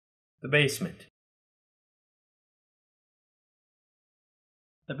The basement.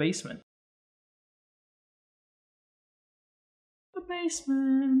 The basement. The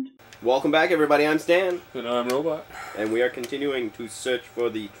basement. Welcome back, everybody. I'm Stan. And I'm Robot. And we are continuing to search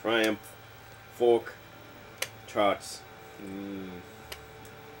for the Triumph Fork charts. I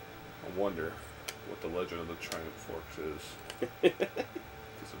wonder what the legend of the Triumph Forks is. Does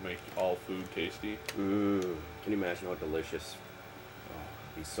it make all food tasty? Can you imagine how delicious? Oh,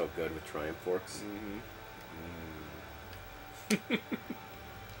 it'd be so good with Triumph Forks. I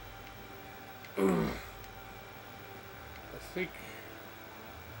think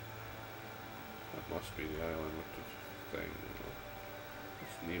that must be the island with the thing.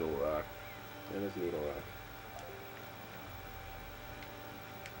 It's Needle Rock. That is Needle Rock.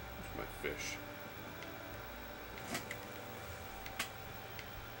 That's my fish.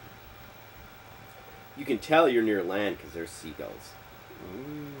 You can tell you're near land because there's seagulls.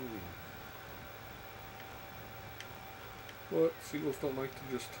 What? Seagulls don't like to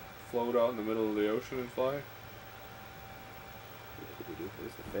just float out in the middle of the ocean and fly?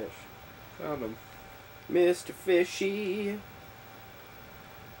 Where's the fish? Found them. Mr. Fishy.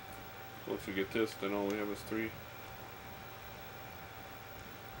 Once we get this, then all we have is 3.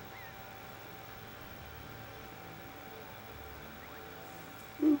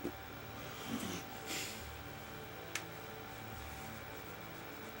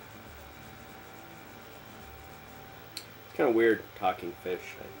 It's kind of weird talking fish.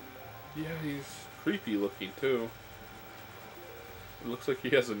 Yeah, he's creepy looking too. It looks like he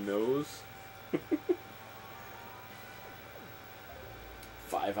has a nose.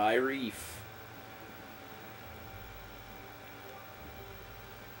 Five Eye Reef.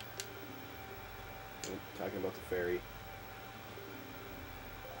 Oh, talking about the ferry.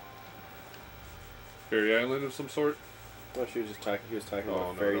 Fairy Island of some sort? Well, she was just talking. He was talking Oh,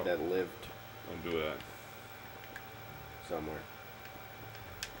 about a no, ferry no. that lived Don't do that. somewhere.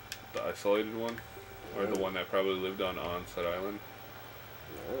 The isolated one? Or the Yeah. one that probably lived on said island?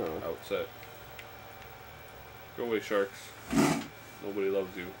 I don't know. Outset. Go away, sharks. Nobody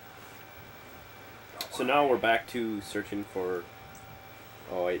loves you. So now we're back to searching for...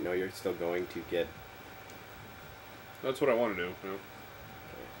 Oh, wait, no, you're still going to get... That's what I want to do, you know?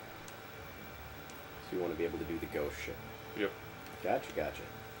 So you want to be able to do the ghost ship. Yep. Gotcha.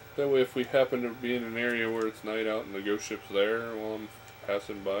 That way, if we happen to be in an area where it's night out and the ghost ship's there while I'm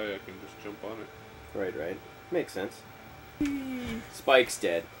passing by, I can just jump on it. Right. Makes sense. Spike's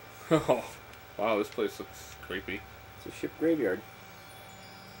dead. Oh, wow, this place looks creepy. It's a ship graveyard.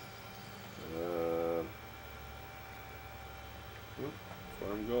 That's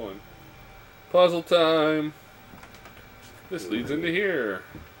where I'm going. Puzzle time! This leads into here.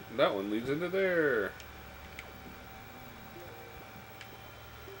 That one leads into there.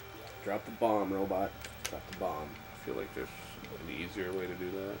 Drop the bomb, robot. Drop the bomb. I feel like there's an easier way to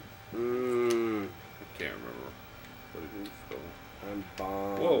do that. I can't remember what it is, though. I'm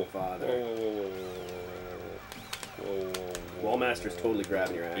bomb, Whoa. father. Whoa. Wallmaster's totally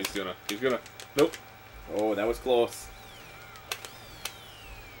grabbing your ass. He's gonna. Nope. Oh, that was close.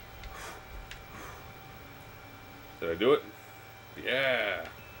 Did I do it? Yeah.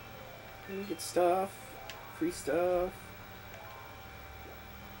 You get stuff. Free stuff.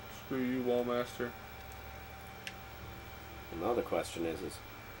 Screw you, Wallmaster. And now the question is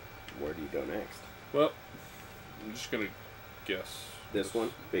where do you go next? Well, I'm just gonna guess. This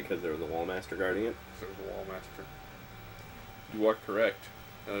one? Because there was a Wallmaster guarding it? There's a Wallmaster. You are correct.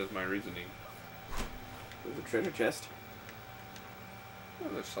 That is my reasoning. There's a treasure chest. Oh,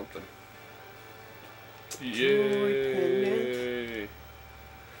 there's something. Joy Yay!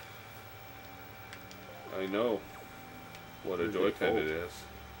 I know what a Who's joy it pendant called? is.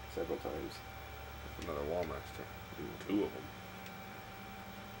 Several times. Another Wallmaster. 2 of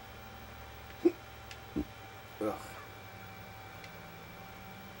them. Ugh.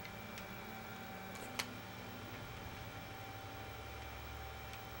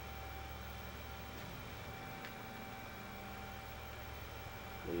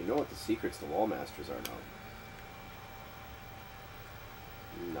 Well, you know what the secrets to Wallmasters are now.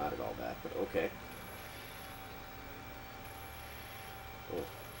 Not at all that, but okay. Oh.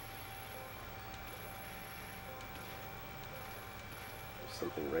 There's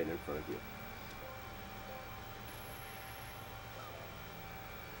something right in front of you.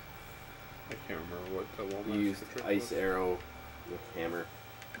 I can't remember what the Wallmaster You used trick ice was. arrow with hammer.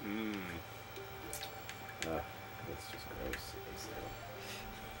 That's just gross. Ice arrow.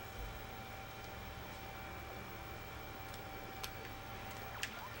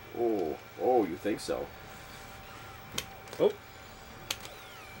 Oh, you think so? Oh.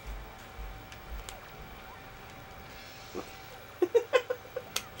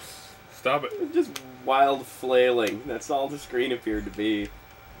 Stop it. Just wild flailing. That's all the screen appeared to be.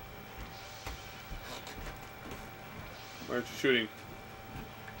 Why aren't you shooting?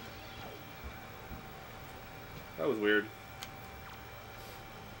 That was weird.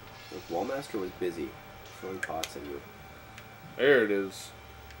 The Wallmaster was busy throwing pots at you. There it is.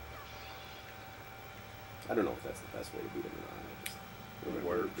 I don't know if that's the best way to beat him or not. I just remember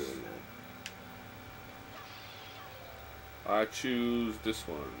Works. doing that. I choose this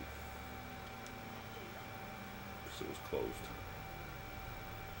one. Because it was closed.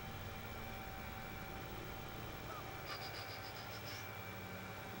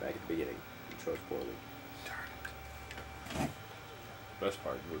 Back at the beginning, you chose poorly. Best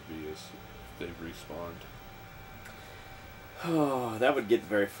part would be is if they respawned. Oh, that would get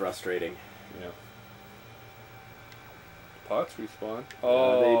very frustrating. Yeah. Pots respawn.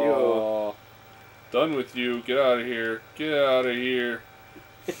 They do. Done with you. Get out of here. Get out of here.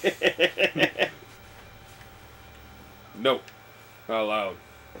 No. Not allowed.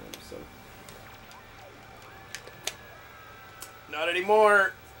 So. Not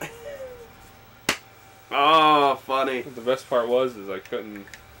anymore. Oh, funny. The best part was is I couldn't.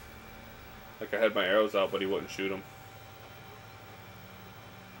 Like I had my arrows out, but he wouldn't shoot them.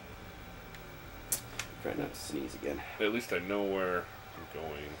 Try not to sneeze again. At least I know where I'm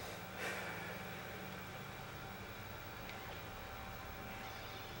going.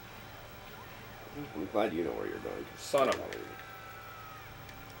 I'm glad you know where you're going. Son of a.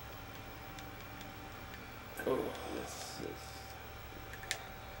 Oh. This is...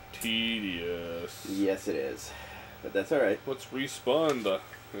 Tedious. Yes, it is. But that's alright. Let's respawn a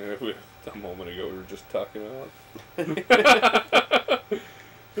moment ago we were just talking about.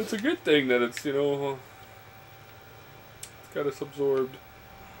 It's a good thing that it's, you know, it's got us absorbed.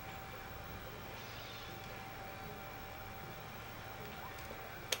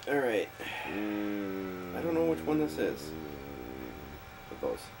 Alright. I don't know which one this is. Of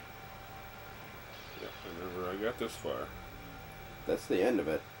those. Yeah, I remember I got this far. That's the end of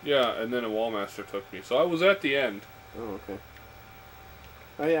it. Yeah, and then a Wallmaster took me. So I was at the end. Oh, okay.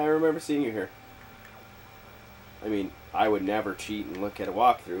 Oh yeah, I remember seeing you here. I mean, I would never cheat and look at a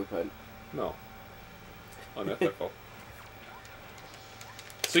walkthrough, but... No. Unethical.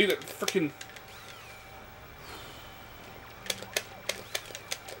 See, that freaking...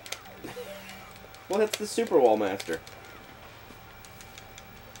 Well, that's the Super Wallmaster.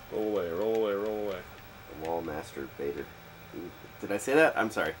 Roll away, roll away, roll away. The Wallmaster Vader. Did I say that? I'm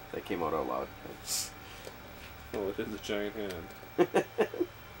sorry. That came out loud. Oh, it is a giant hand.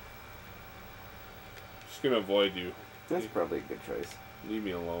 Just gonna avoid you. That's probably a good choice. Leave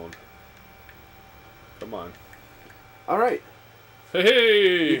me alone. Come on. Alright.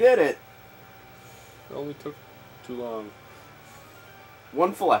 Hey! You did it! It only took too long.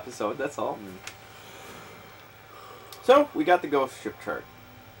 One full episode, that's all. So, we got the ghost ship chart.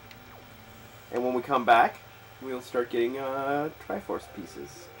 And when we come back, we'll start getting Triforce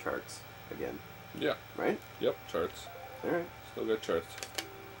pieces charts again. Yeah. Right? Yep, charts. Alright. Still got charts.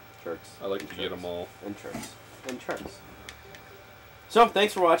 Charts. I like and to get them all. And charts. And charts. So,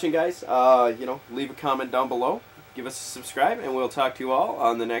 thanks for watching, guys. You know, leave a comment down below. Give us a subscribe, and we'll talk to you all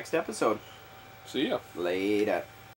on the next episode. See ya. Later.